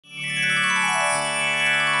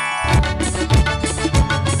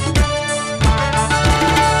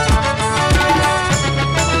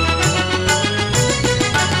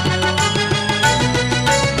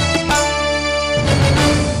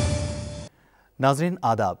नाज़रीन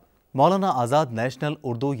आदाब, मौलाना आज़ाद national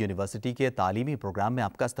Urdu university के तालीमी प्रोग्राम में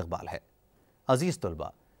आपका इस्तकबाल है। अज़ीज़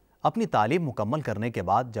तलबा, अपनी तालीम मुकम्मल करने के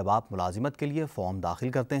बाद जब आप मुलाजिमत के लिए फ़ॉर्म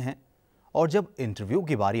दाखिल करते हैं और जब इंटरव्यू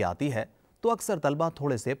की बारी आती है तो अक्सर तलबा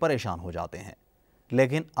थोड़े से परेशान हो जाते हैं,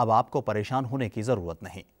 लेकिन अब आपको परेशान होने की ज़रूरत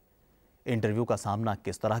नहीं। इंटरव्यू का सामना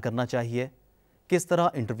किस तरह करना चाहिए, किस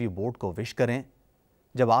तरह इंटरव्यू बोर्ड को विश करें,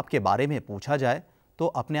 जब आपके बारे में पूछा जाए तो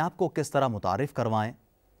अपने आप को किस तरह मुतारिफ़ करवाएं,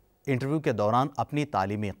 इंटरव्यू के दौरान अपनी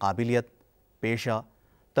तालीमी काबिलियत, पेशा,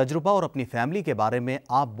 तजुर्बा और अपनी फैमिली के बारे में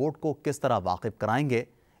आप बोर्ड को किस तरह वाकिफ़ कराएंगे,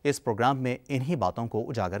 इस प्रोग्राम में इन्हीं बातों को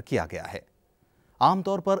उजागर किया गया है।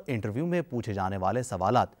 आमतौर पर इंटरव्यू में पूछे जाने वाले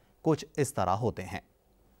सवालात कुछ इस तरह होते हैं।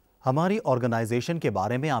 हमारी ऑर्गेनाइजेशन के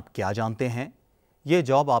बारे में आप क्या जानते हैं, ये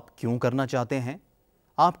जॉब आप क्यों करना चाहते हैं,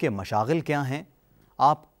 आपके मशागिल क्या हैं,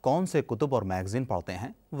 आप कौन से कुतुब और मैगज़ीन पढ़ते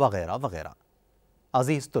हैं, वगैरह वगैरह।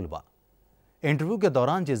 अज़ीज़ तलबा, इंटरव्यू के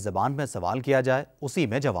दौरान जिस ज़बान में सवाल किया जाए उसी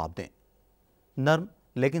में जवाब दें। नर्म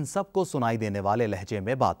लेकिन सबको सुनाई देने वाले लहजे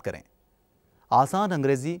में बात करें। आसान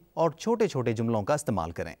अंग्रेज़ी और छोटे छोटे जुमलों का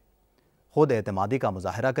इस्तेमाल करें। खुद एतमादी का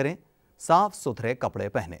मुजाहरा करें। साफ़ सुथरे कपड़े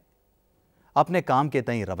पहनें। अपने काम के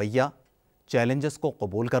तय रवैया, चैलेंजेस को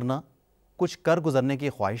कबूल करना, कुछ कर गुजरने की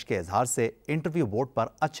ख्वाहिश के इजहार से इंटरव्यू बोर्ड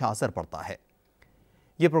पर अच्छा असर पड़ता है।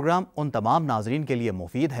 ये प्रोग्राम उन तमाम नाजरीन के लिए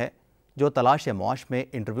मुफीद है जो तलाश मौश में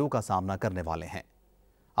इंटरव्यू का सामना करने वाले हैं।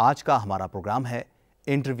 आज का हमारा प्रोग्राम है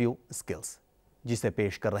इंटरव्यू स्किल्स, जिसे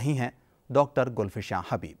पेश कर रही हैं doctor Gulfisha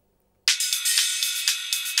Habib.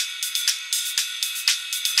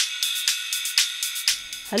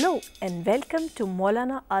 Hello and welcome to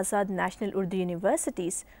Maulana Azad National Urdu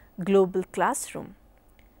University's Global Classroom.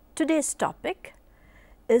 Today's topic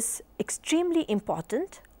is extremely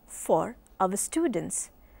important for our students.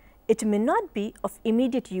 It may not be of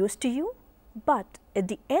immediate use to you, but at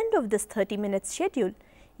the end of this 30-minute schedule,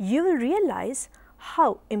 you will realize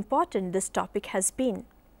how important this topic has been.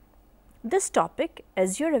 This topic,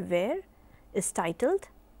 as you're aware, is titled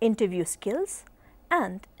Interview Skills,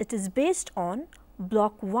 and it is based on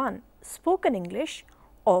Block 1 Spoken English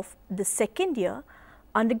of the 2nd year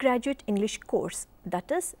undergraduate English course,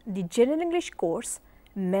 that is the General English course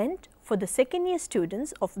meant for the 2nd year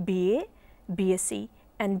students of BA, BSc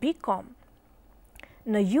and BCom.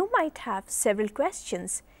 Now you might have several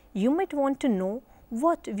questions. You might want to know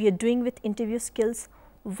what we are doing with interview skills.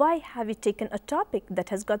 Why have we taken a topic that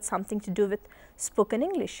has got something to do with spoken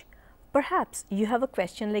English? Perhaps you have a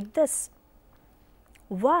question like this: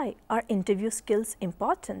 why are interview skills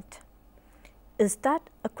important? Is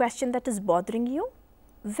that a question that is bothering you?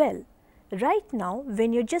 Well, right now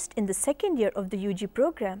when you're just in the 2nd year of the UG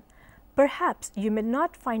program, perhaps you may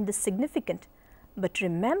not find this significant, but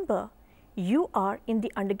remember, you are in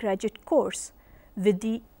the undergraduate course with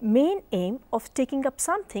the main aim of taking up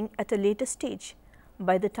something at a later stage.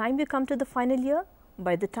 By the time you come to the final year,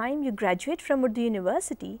 by the time you graduate from Urdu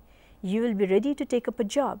University, you will be ready to take up a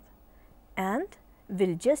job. And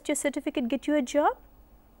will just your certificate get you a job?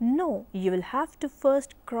 No, you will have to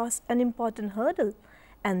first cross an important hurdle,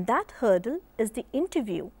 and that hurdle is the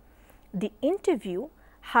interview. The interview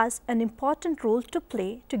has an important role to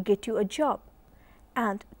play to get you a job,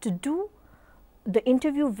 and to do the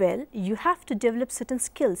interview well, you have to develop certain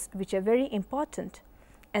skills which are very important.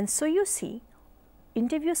 And so you see,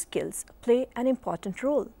 interview skills play an important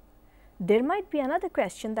role. There might be another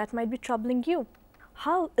question that might be troubling you.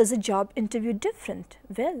 How is a job interview different?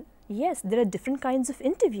 Well, yes, there are different kinds of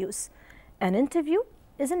interviews. An interview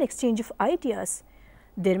is an exchange of ideas.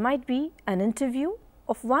 There might be an interview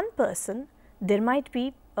of one person, there might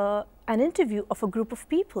be an interview of a group of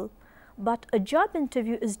people, but a job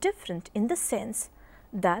interview is different in the sense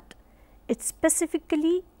that it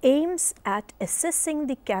specifically aims at assessing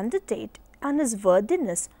the candidate and his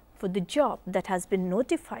worthiness for the job that has been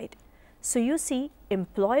notified. So you see,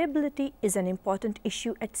 employability is an important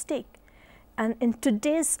issue at stake, and in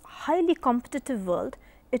today's highly competitive world,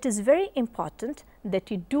 it is very important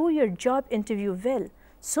that you do your job interview well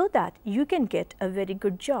so that you can get a very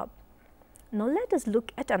good job. Now let us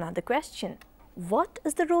look at another question. What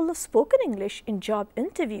is the role of spoken English in job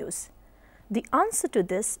interviews? The answer to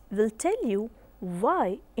this will tell you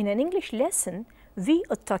why in an English lesson we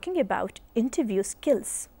are talking about interview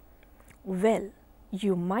skills. Well,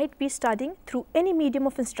 you might be studying through any medium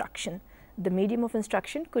of instruction. The medium of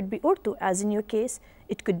instruction could be Urdu, as in your case,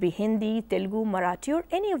 it could be Hindi, Telugu, Marathi or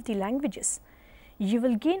any of the languages. You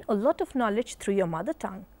will gain a lot of knowledge through your mother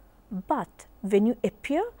tongue. But when you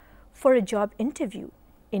appear for a job interview,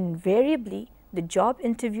 invariably the job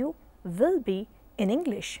interview will be in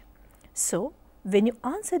English. So when you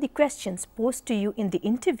answer the questions posed to you in the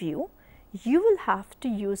interview, you will have to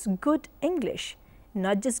use good English,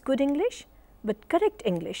 not just good English, but correct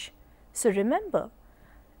English. So remember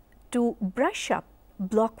to brush up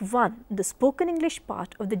Block 1, the spoken English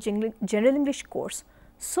part of the General English course,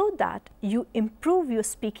 so that you improve your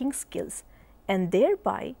speaking skills, and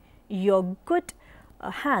thereby your good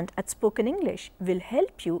hand at spoken English will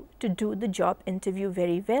help you to do the job interview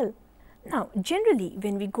very well. Now, generally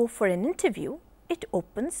when we go for an interview, it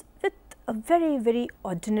opens with a very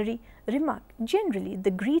ordinary remark, generally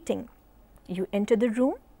the greeting. You enter the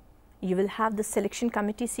room, you will have the selection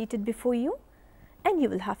committee seated before you, and you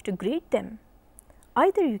will have to greet them.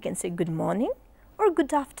 Either you can say good morning or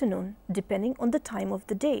good afternoon, depending on the time of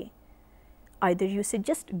the day. Either you say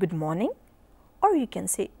just good morning, or you can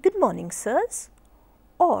say good morning sirs,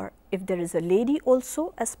 or if there is a lady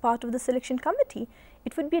also as part of the selection committee,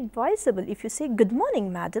 it would be advisable if you say good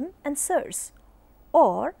morning madam and sirs,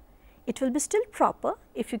 or it will be still proper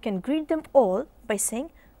if you can greet them all by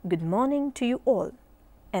saying good morning to you all.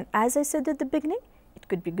 And as I said at the beginning, it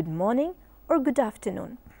could be good morning or good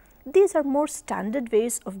afternoon. These are more standard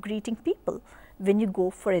ways of greeting people when you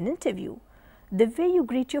go for an interview. The way you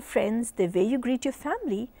greet your friends, the way you greet your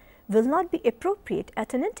family will not be appropriate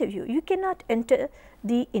at an interview. You cannot enter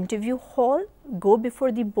the interview hall, go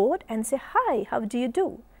before the board and say, hi, how do you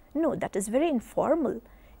do? No, that is very informal.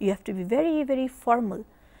 You have to be very formal.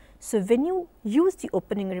 So when you use the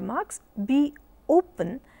opening remarks, be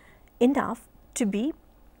open enough to be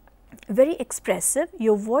very expressive.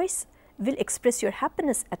 Your voice will express your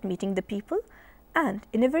happiness at meeting the people, and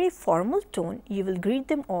in a very formal tone, you will greet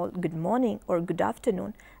them all good morning or good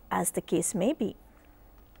afternoon, as the case may be.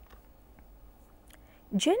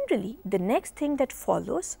 Generally, the next thing that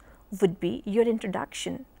follows would be your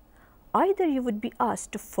introduction. Either you would be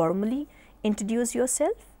asked to formally introduce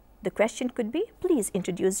yourself. The question could be, please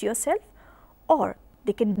introduce yourself, or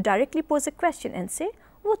they can directly pose a question and say,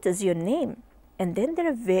 what is your name? And then there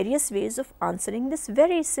are various ways of answering this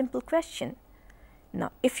very simple question.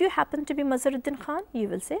 Now, if you happen to be Mazharuddin Khan, you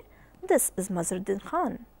will say, this is Mazharuddin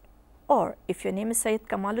Khan. Or if your name is Sayyid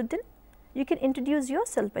Kamaluddin, you can introduce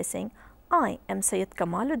yourself by saying, I am Sayyid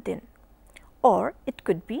Kamaluddin. Or it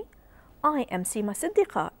could be, I am Seema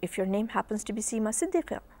Siddiqa, if your name happens to be Seema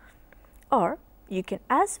Siddiqa. Or you can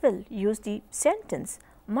as well use the sentence,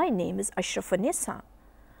 my name is Ashraf-un-Nisa.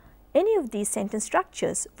 Any of these sentence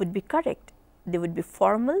structures would be correct. They would be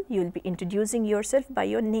formal, you will be introducing yourself by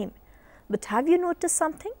your name. But have you noticed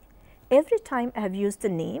something? Every time I have used the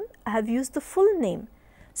name, I have used the full name.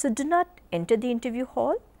 So do not enter the interview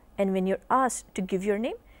hall, and when you're asked to give your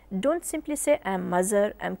name, don't simply say I am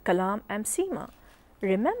Mazhar, I am Kalam, I am Seema.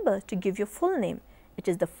 Remember to give your full name. It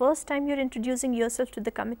is the first time you're introducing yourself to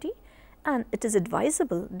the committee, and it is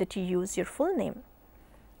advisable that you use your full name.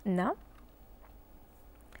 Now,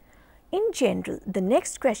 in general, the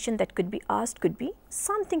next question that could be asked could be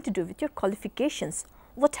something to do with your qualifications.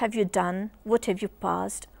 What have you done? What have you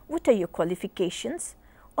passed? What are your qualifications?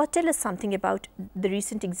 Or tell us something about the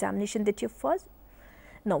recent examination that you've passed.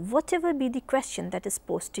 Now, whatever be the question that is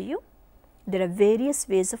posed to you, there are various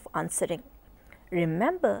ways of answering.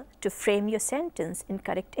 Remember to frame your sentence in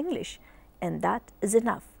correct English, and that is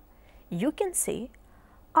enough. You can say,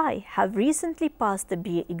 I have recently passed the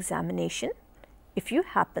BA examination, if you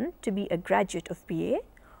happen to be a graduate of BA,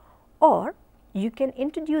 or you can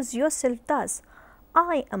introduce yourself thus,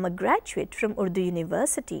 I am a graduate from Urdu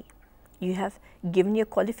University. You have given your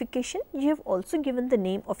qualification, you have also given the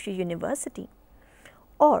name of your university.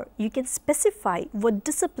 Or you can specify what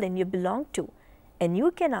discipline you belong to, and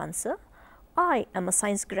you can answer, I am a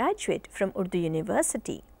science graduate from Urdu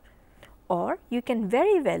University. Or you can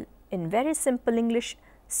very well, in very simple English,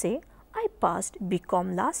 say, I passed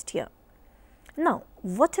BCom last year. Now,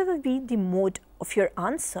 whatever be the mode of your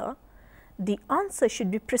answer, the answer should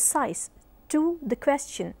be precise to the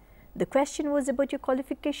question. The question was about your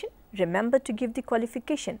qualification. Remember to give the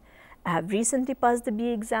qualification. I have recently passed the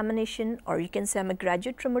BA examination, or you can say I am a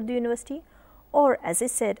graduate from Urdu University, or as I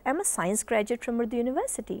said, I am a science graduate from Urdu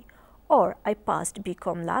University, or I passed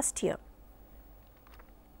BCom last year.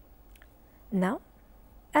 Now,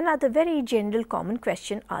 another very general common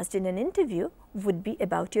question asked in an interview would be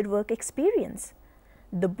about your work experience.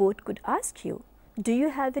 The board could ask you, do you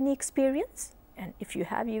have any experience? And if you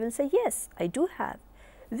have, you will say, yes, I do have.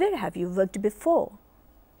 Where have you worked before?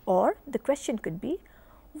 Or the question could be,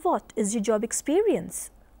 what is your job experience?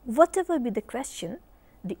 Whatever be the question,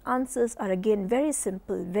 the answers are again very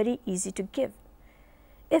simple, very easy to give.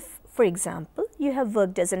 If, for example, you have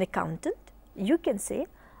worked as an accountant, you can say,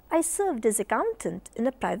 I served as accountant in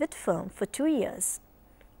a private firm for 2 years.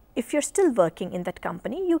 If you're still working in that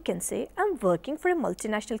company, you can say, I'm working for a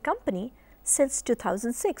multinational company since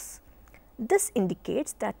 2006. This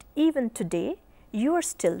indicates that even today you are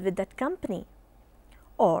still with that company.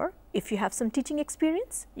 Or if you have some teaching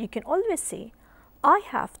experience, you can always say, I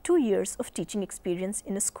have 2 years of teaching experience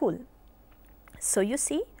in a school. So you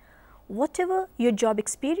see, whatever your job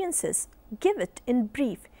experience is, give it in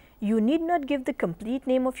brief. You need not give the complete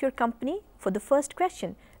name of your company for the first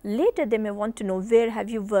question. Later they may want to know where have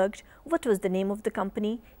you worked, what was the name of the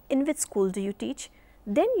company, in which school do you teach.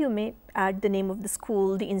 Then you may add the name of the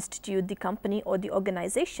school, the institute, the company or the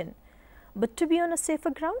organization. But to be on a safer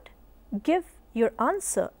ground, give your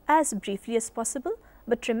answer as briefly as possible,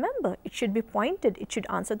 but remember it should be pointed, it should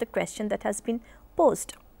answer the question that has been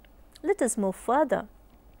posed. Let us move further.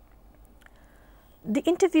 The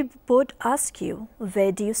interview board asks you,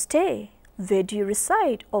 where do you stay, where do you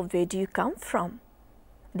reside or where do you come from?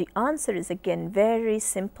 The answer is again very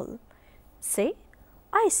simple. Say,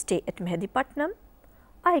 I stay at Mehdipatnam,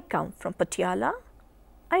 I come from Patiala,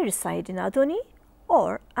 I reside in Adoni,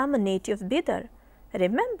 or I am a native of Bidar.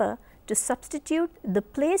 Remember to substitute the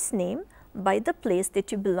place name by the place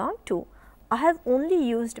that you belong to. I have only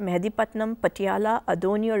used Mehdipatnam, Patiala,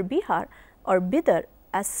 Adoni or Bihar or Bidar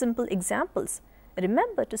as simple examples.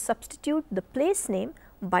 Remember to substitute the place name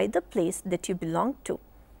by the place that you belong to.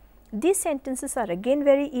 These sentences are again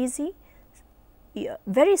very easy,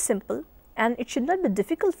 very simple, and it should not be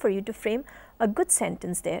difficult for you to frame a good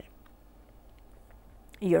sentence there.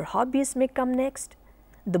 Your hobbies may come next.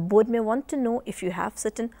 The board may want to know if you have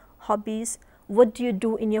certain hobbies. What do you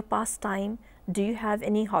do in your pastime? Do you have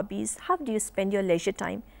any hobbies? How do you spend your leisure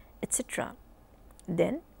time, etc.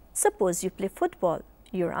 Then, suppose you play football.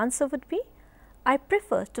 Your answer would be, I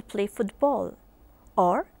prefer to play football.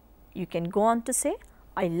 Or you can go on to say,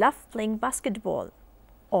 I love playing basketball.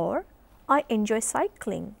 Or I enjoy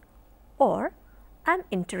cycling. Or I'm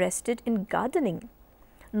interested in gardening.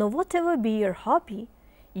 Now, whatever be your hobby,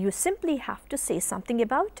 you simply have to say something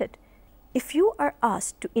about it. If you are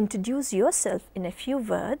asked to introduce yourself in a few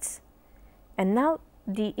words, and now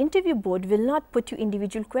the interview board will not put you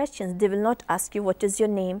individual questions. They will not ask you what is your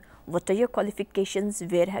name, what are your qualifications,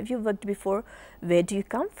 where have you worked before, where do you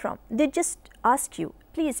come from. They just ask you,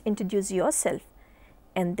 please introduce yourself,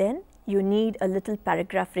 and then you need a little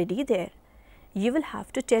paragraph ready there. You will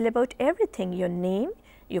have to tell about everything, your name,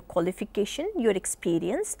 your qualification, your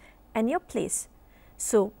experience and your place.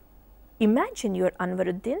 So, imagine you are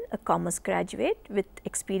Anwaruddin, a commerce graduate with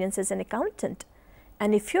experience as an accountant,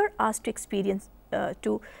 and if you are asked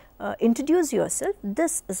to introduce yourself,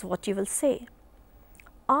 this is what you will say.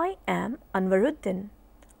 I am Anwaruddin.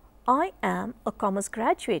 I am a commerce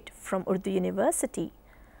graduate from Urdu University.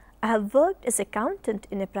 I have worked as accountant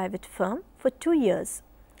in a private firm for 2 years.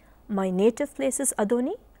 My native place is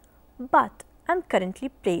Adoni, but I am currently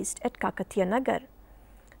placed at Kakatiya Nagar.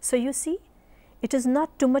 So you see, it is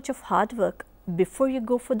not too much of hard work. Before you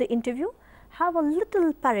go for the interview, have a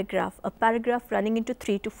little paragraph, a paragraph running into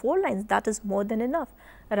 3 to 4 lines. That is more than enough.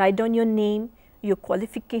 Write down your name, your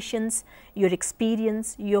qualifications, your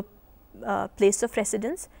experience, your place of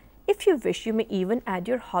residence. If you wish, you may even add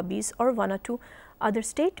your hobbies or 1 or 2 other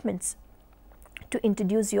statements to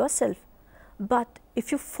introduce yourself. But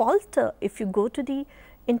if you falter, if you go to the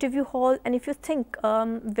interview hall and if you think,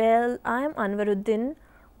 well, I am Anwaruddin,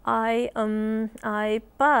 I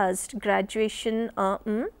passed graduation,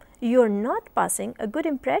 you are not passing a good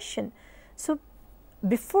impression. So,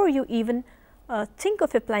 before you even think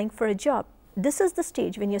of applying for a job, this is the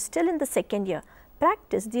stage when you are still in the 2nd year.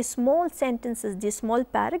 Practice these small sentences, these small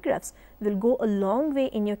paragraphs will go a long way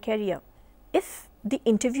in your career. If the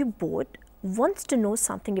interview board wants to know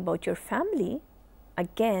something about your family,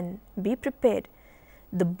 again, be prepared.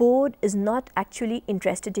 The board is not actually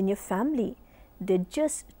interested in your family. They are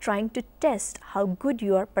just trying to test how good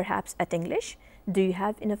you are perhaps at English. Do you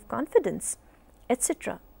have enough confidence,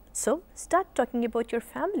 etc. So, start talking about your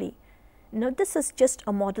family. Now, this is just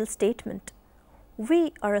a model statement.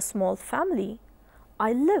 We are a small family.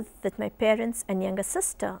 I live with my parents and younger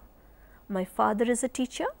sister. My father is a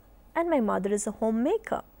teacher and my mother is a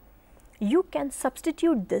homemaker. You can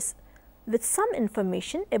substitute this with some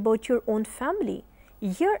information about your own family.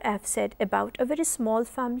 Here I have said about a very small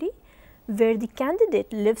family where the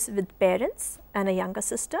candidate lives with parents and a younger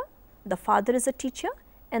sister. The father is a teacher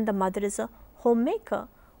and the mother is a homemaker.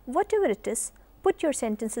 Whatever it is, put your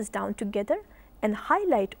sentences down together and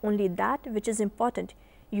highlight only that which is important.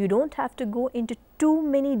 You don't have to go into too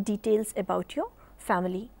many details about your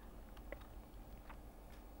family.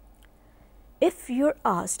 If you're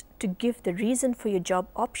asked to give the reason for your job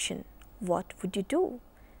option, what would you do?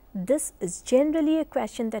 This is generally a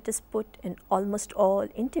question that is put in almost all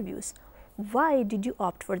interviews. Why did you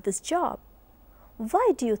opt for this job?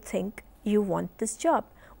 Why do you think you want this job?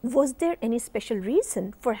 Was there any special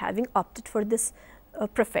reason for having opted for this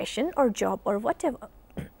profession or job or whatever?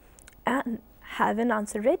 And have an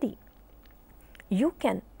answer ready. You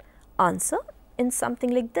can answer in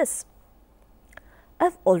something like this.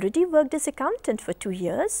 I've already worked as accountant for 2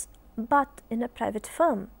 years, but in a private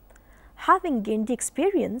firm. Having gained the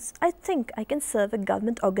experience, I think I can serve a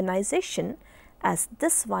government organization as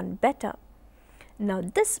this one better. Now,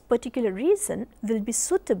 this particular reason will be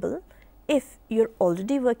suitable if you're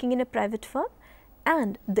already working in a private firm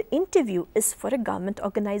and the interview is for a government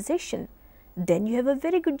organization. Then you have a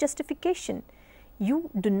very good justification.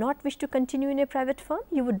 You do not wish to continue in a private firm,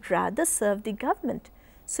 you would rather serve the government.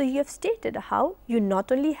 So you have stated how you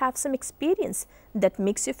not only have some experience that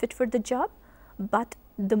makes you fit for the job, but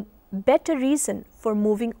the better reason for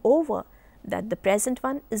moving over, that the present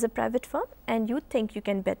one is a private firm and you think you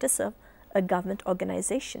can better serve a government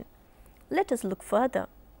organization. Let us look further.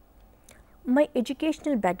 My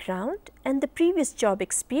educational background and the previous job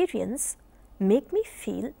experience make me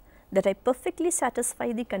feel that I perfectly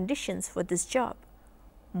satisfy the conditions for this job.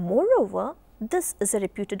 Moreover, this is a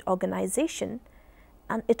reputed organization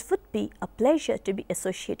and it would be a pleasure to be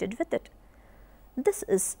associated with it. This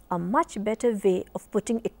is a much better way of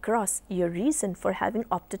putting across your reason for having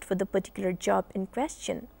opted for the particular job in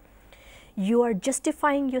question. You are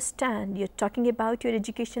justifying your stand, you're talking about your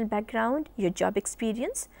educational background, your job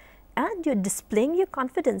experience, and you're displaying your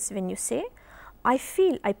confidence when you say, I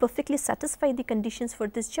feel I perfectly satisfy the conditions for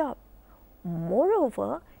this job.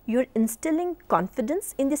 Moreover, you're instilling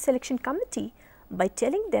confidence in the selection committee by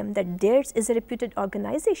telling them that theirs is a reputed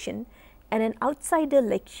organization and an outsider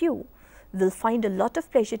like you will find a lot of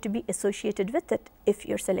pleasure to be associated with it if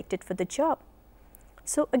you're selected for the job.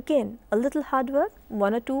 So again, a little hard work,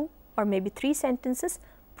 1 or 2 or maybe 3 sentences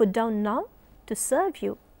put down now to serve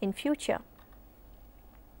you in future.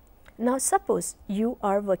 Now suppose you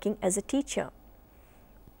are working as a teacher.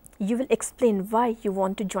 You will explain why you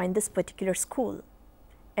want to join this particular school,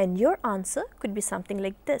 and your answer could be something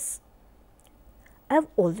like this. I've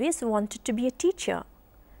always wanted to be a teacher.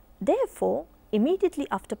 Therefore, immediately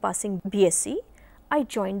after passing BSc, I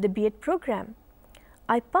joined the B.Ed program.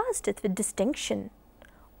 I passed it with distinction.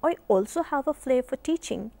 I also have a flair for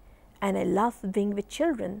teaching and I love being with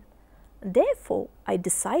children. Therefore, I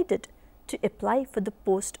decided to apply for the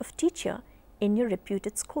post of teacher in your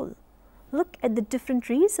reputed school. Look at the different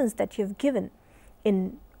reasons that you have given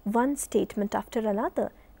in one statement after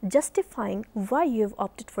another, justifying why you have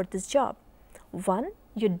opted for this job. One,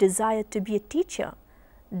 your desire to be a teacher.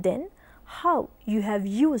 Then, how you have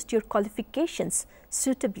used your qualifications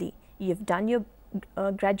suitably. You have done your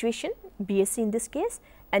graduation, BSc in this case,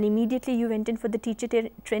 and immediately you went in for the teacher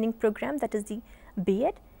training program, that is the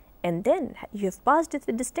B.Ed, and then you have passed it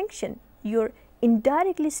with distinction. You are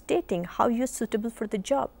indirectly stating how you are suitable for the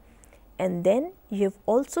job. And then you have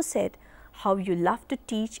also said how you love to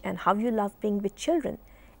teach and how you love being with children,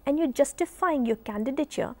 and you are justifying your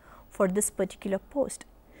candidature for this particular post.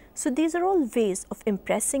 So these are all ways of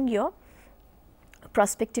impressing your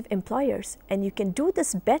prospective employers, and you can do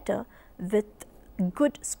this better with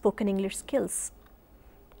good spoken English skills.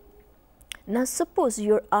 Now suppose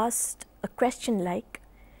you're asked a question like,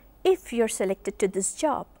 if you're selected to this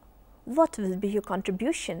job, what will be your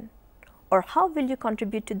contribution? Or how will you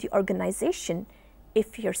contribute to the organization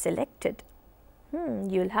if you're selected?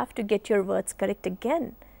 You'll have to get your words correct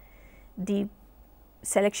again. The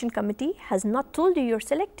selection committee has not told you you're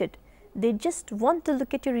selected. They just want to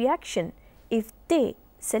look at your reaction. If they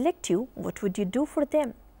select you, what would you do for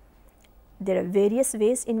them? There are various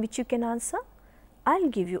ways in which you can answer. I'll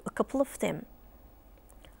give you a couple of them.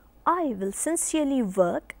 I will sincerely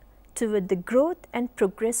work toward the growth and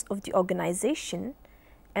progress of the organization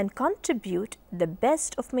and contribute the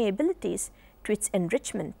best of my abilities to its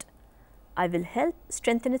enrichment. I will help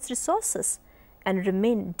strengthen its resources and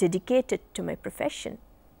remain dedicated to my profession.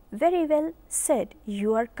 Very well said.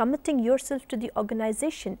 You are committing yourself to the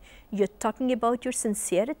organization. You're talking about your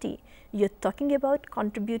sincerity. You're talking about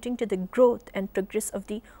contributing to the growth and progress of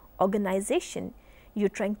the organization. You're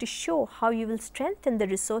trying to show how you will strengthen the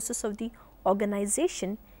resources of the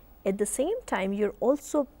organization. At the same time, you're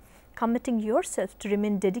also committing yourself to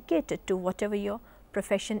remain dedicated to whatever your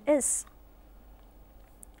profession is.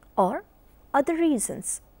 Or other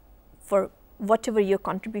reasons for whatever your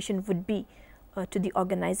contribution would be to the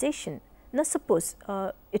organization. Now suppose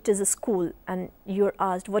it is a school and you're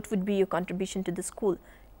asked what would be your contribution to the school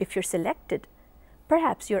if you're selected.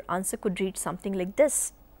 Perhaps your answer could read something like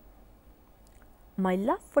this. My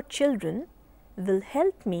love for children will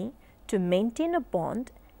help me to maintain a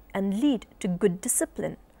bond and lead to good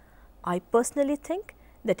discipline. I personally think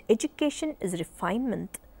that education is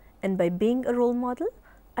refinement, and by being a role model,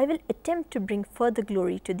 I will attempt to bring further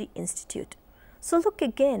glory to the institute. So look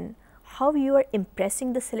again how you are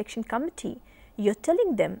impressing the selection committee. You are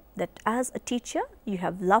telling them that as a teacher, you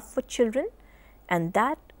have love for children, and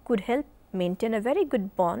that could help maintain a very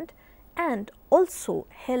good bond and also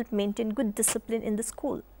help maintain good discipline in the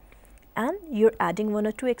school. And you're adding 1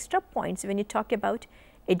 or 2 extra points when you talk about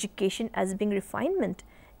education as being refinement,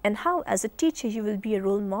 and how as a teacher you will be a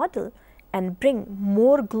role model and bring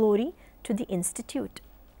more glory to the institute.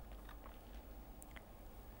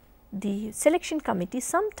 The selection committee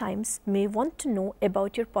sometimes may want to know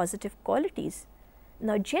about your positive qualities.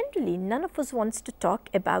 Now generally none of us wants to talk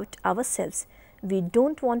about ourselves. We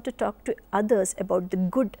don't want to talk to others about the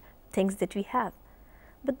good things that we have.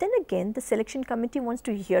 But then again, the selection committee wants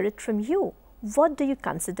to hear it from you. What do you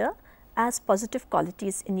consider as positive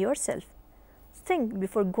qualities in yourself? Think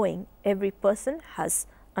before going. Every person has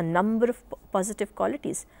a number of positive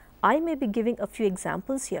qualities. I may be giving a few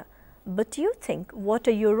examples here, but you think what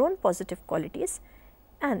are your own positive qualities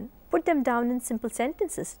and put them down in simple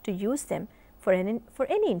sentences to use them for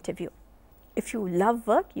any interview. If you love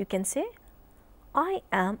work, you can say, I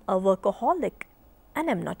am a workaholic and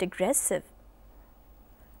I am not aggressive.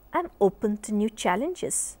 I am open to new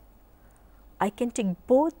challenges. I can take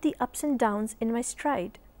both the ups and downs in my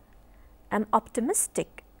stride. I am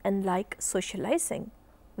optimistic and like socializing.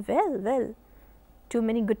 Well, too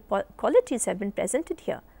many good qualities have been presented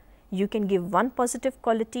here. You can give one positive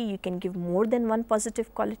quality, you can give more than one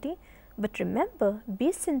positive quality, but remember,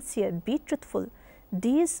 be sincere, be truthful.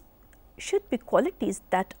 These should be qualities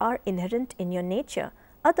that are inherent in your nature,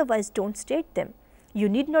 otherwise don't state them. You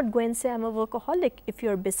need not go and say I am a workaholic if you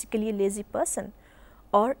are basically a lazy person,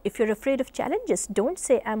 or if you are afraid of challenges, don't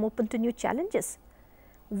say I am open to new challenges.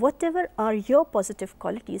 Whatever are your positive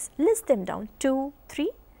qualities, list them down, 2,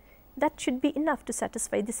 3, that should be enough to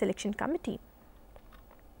satisfy the selection committee.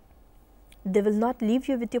 They will not leave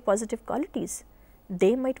you with your positive qualities.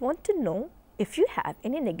 They might want to know if you have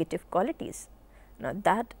any negative qualities. Now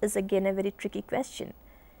that is again a very tricky question.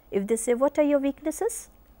 If they say, what are your weaknesses?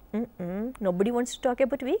 Nobody wants to talk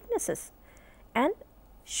about weaknesses, and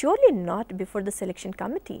surely not before the selection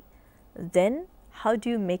committee. Then how do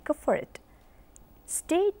you make up for it?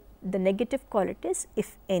 State the negative qualities,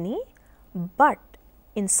 if any, but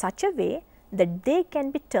in such a way that they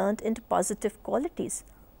can be turned into positive qualities.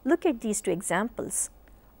 Look at these 2 examples.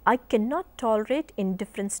 I cannot tolerate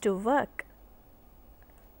indifference to work.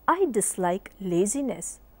 I dislike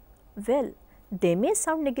laziness. Well, they may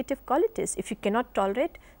sound negative qualities. If you cannot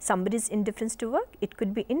tolerate somebody's indifference to work, it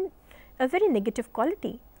could be a very negative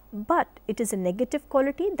quality, but it is a negative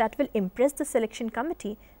quality that will impress the selection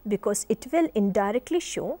committee because it will indirectly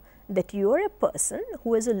show that you are a person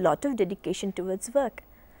who has a lot of dedication towards work.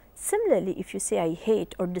 Similarly, if you say I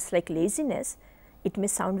hate or dislike laziness, it may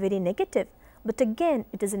sound very negative, but again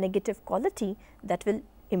it is a negative quality that will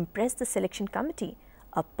impress the selection committee.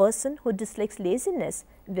 A person who dislikes laziness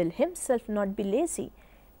will himself not be lazy,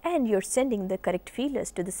 and you are sending the correct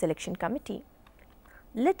feelers to the selection committee.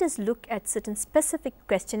 Let us look at certain specific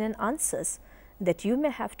question and answers that you may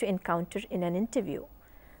have to encounter in an interview.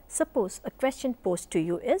 Suppose a question posed to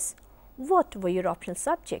you is, what were your optional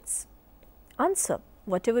subjects? Answer,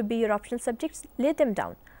 whatever be your optional subjects, lay them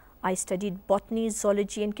down. I studied botany,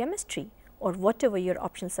 zoology and chemistry, or whatever your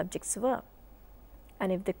optional subjects were.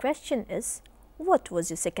 And if the question is, what was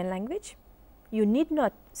your second language? You need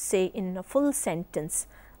not say in a full sentence,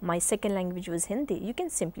 my second language was Hindi. You can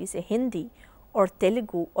simply say Hindi or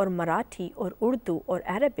Telugu or Marathi or Urdu or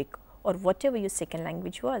Arabic or whatever your second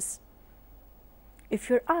language was. If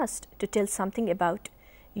you are asked to tell something about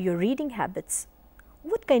your reading habits,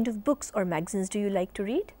 what kind of books or magazines do you like to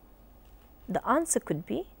read? The answer could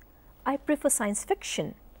be, I prefer science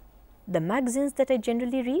fiction. The magazines that I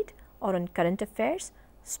generally read are on current affairs,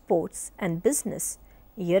 sports and business.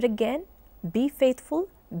 Here again, be faithful,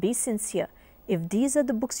 be sincere. If these are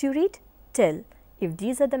the books you read, tell. If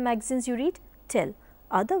these are the magazines you read, tell.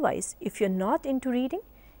 Otherwise, if you are not into reading,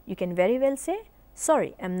 you can very well say,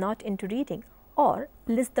 sorry, I am not into reading, or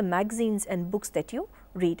list the magazines and books that you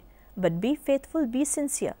read. But be faithful, be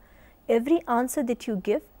sincere. Every answer that you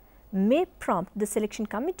give may prompt the selection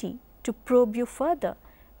committee to probe you further,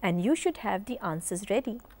 and you should have the answers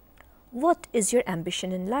ready. What is your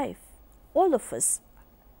ambition in life? All of us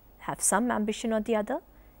have some ambition or the other,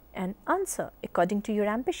 and answer according to your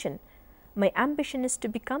ambition. My ambition is to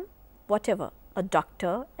become whatever, a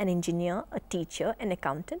doctor, an engineer, a teacher, an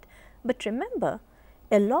accountant. But remember,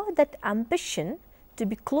 allow that ambition to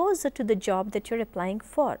be closer to the job that you are applying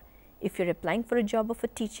for. If you're applying for a job of a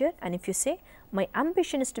teacher and if you say, my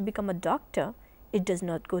ambition is to become a doctor, it does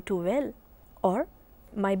not go too well. Or,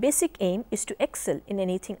 my basic aim is to excel in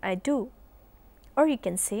anything I do. Or you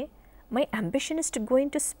can say, my ambition is to go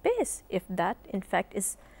into space, if that in fact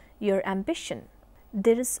is your ambition.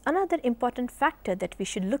 There is another important factor that we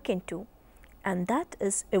should look into, and that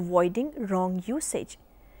is avoiding wrong usage.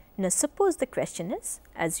 Now suppose the question is,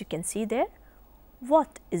 as you can see there,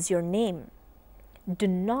 what is your name? Do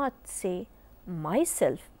not say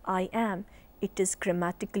myself, I am. It is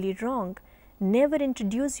grammatically wrong. Never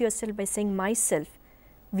introduce yourself by saying myself.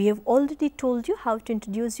 We have already told you how to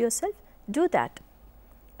introduce yourself. Do that.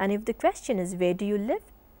 And if the question is, where do you live?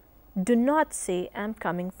 Do not say, I am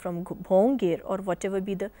coming from 2ndYear or whatever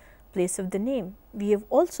be the place of the name. We have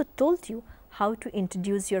also told you how to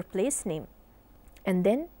introduce your place name. And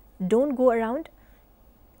then don't go around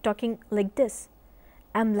talking like this.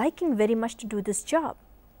 I am liking very much to do this job.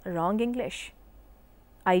 Wrong English.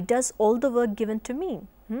 I does all the work given to me.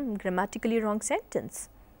 Grammatically wrong sentence.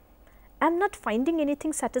 I am not finding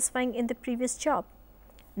anything satisfying in the previous job.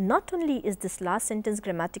 Not only is this last sentence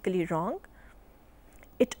grammatically wrong,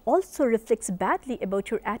 it also reflects badly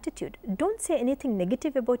about your attitude. Don't say anything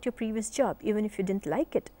negative about your previous job, even if you didn't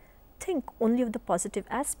like it. Think only of the positive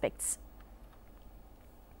aspects.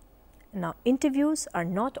 Now, interviews are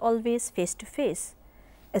not always face-to-face.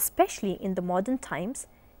 Especially in the modern times,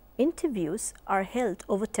 interviews are held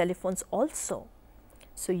over telephones also.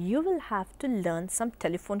 So, you will have to learn some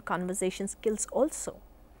telephone conversation skills also.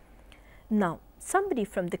 Now, somebody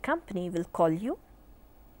from the company will call you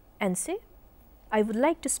and say, I would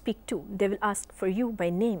like to speak to. They will ask for you by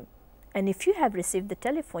name. And if you have received the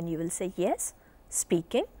telephone, you will say, yes,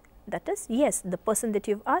 speaking. That is, yes, the person that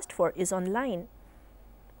you have asked for is online.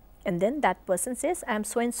 And then that person says, I am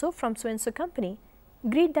so and so from so and so company.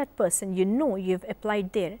 Greet that person, you know you have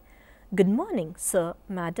applied there. Good morning, sir,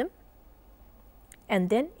 madam. And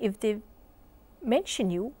then if they mention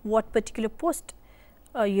you what particular post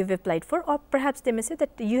you have applied for, or perhaps they may say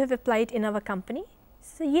that you have applied in our company.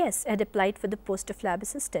 So, yes, I had applied for the post of lab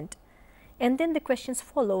assistant. And then the questions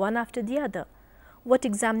follow one after the other. What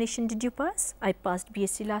examination did you pass? I passed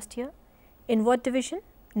BSc last year. In what division?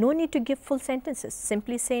 No need to give full sentences,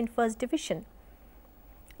 simply say in first division.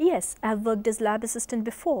 Yes, I have worked as lab assistant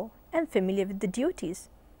before. I am familiar with the duties.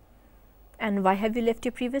 And why have you left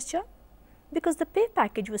your previous job? Because the pay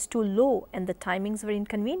package was too low and the timings were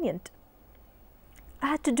inconvenient. I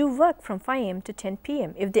had to do work from 5 am to 10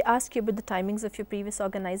 pm if they ask you about the timings of your previous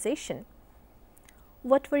organization.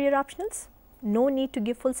 What were your optionals? No need to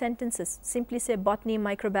give full sentences, simply say botany,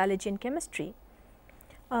 microbiology and chemistry.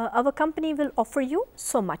 Our company will offer you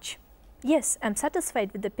so much. Yes, I am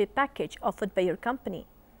satisfied with the pay package offered by your company.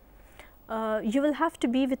 You will have to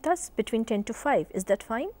be with us between 10 to 5, is that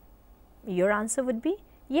fine? Your answer would be,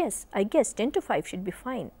 yes, I guess 10 to 5 should be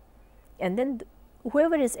fine. And then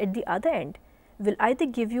whoever is at the other end will either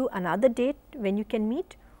give you another date when you can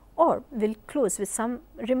meet, or will close with some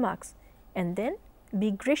remarks and then be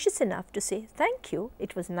gracious enough to say, thank you,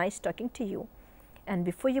 it was nice talking to you. And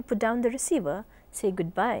before you put down the receiver, say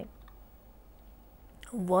goodbye.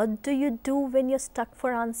 What do you do when you're stuck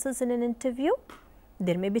for answers in an interview?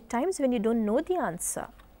 There may be times when you don't know the answer.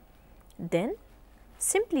 Then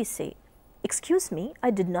simply say, excuse me, I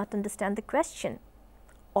did not understand the question.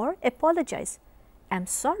 Or apologize, I'm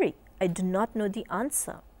sorry, I do not know the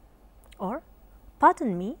answer. Or,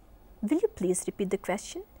 pardon me, will you please repeat the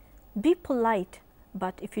question? Be polite,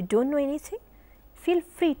 but if you don't know anything, feel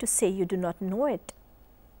free to say you do not know it.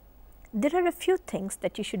 There are a few things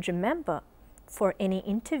that you should remember for any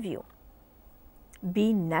interview.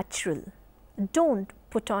 Be natural. Don't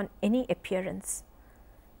put on any appearance.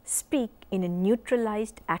 Speak in a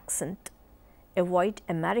neutralized accent. Avoid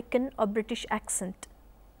American or British accent.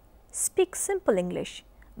 Speak simple English,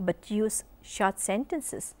 but use short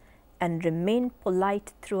sentences and remain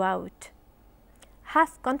polite throughout.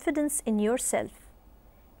 Have confidence in yourself.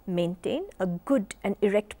 Maintain a good and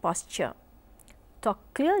erect posture. Talk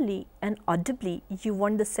clearly and audibly. You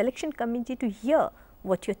want the selection committee to hear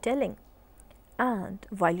what you're telling. And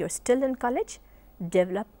while you're still in college,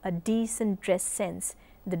 develop a decent dress sense.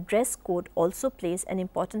 The dress code also plays an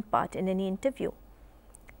important part in any interview.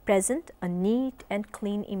 Present a neat and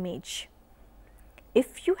clean image.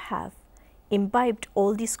 If you have imbibed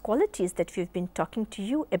all these qualities that we've been talking to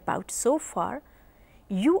you about so far,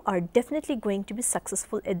 you are definitely going to be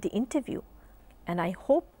successful at the interview. And I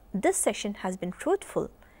hope this session has been fruitful,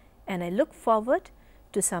 and I look forward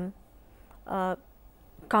to some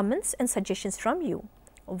comments and suggestions from you.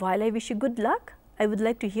 While I wish you good luck, I would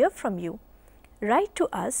like to hear from you. Write to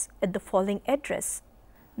us at the following address: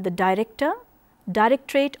 the Director,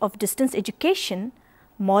 Directorate of Distance Education,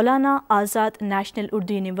 Maulana Azad National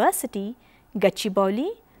Urdu University, Gachibowli,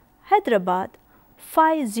 Hyderabad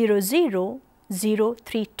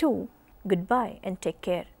 500032. Goodbye and take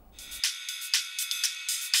care.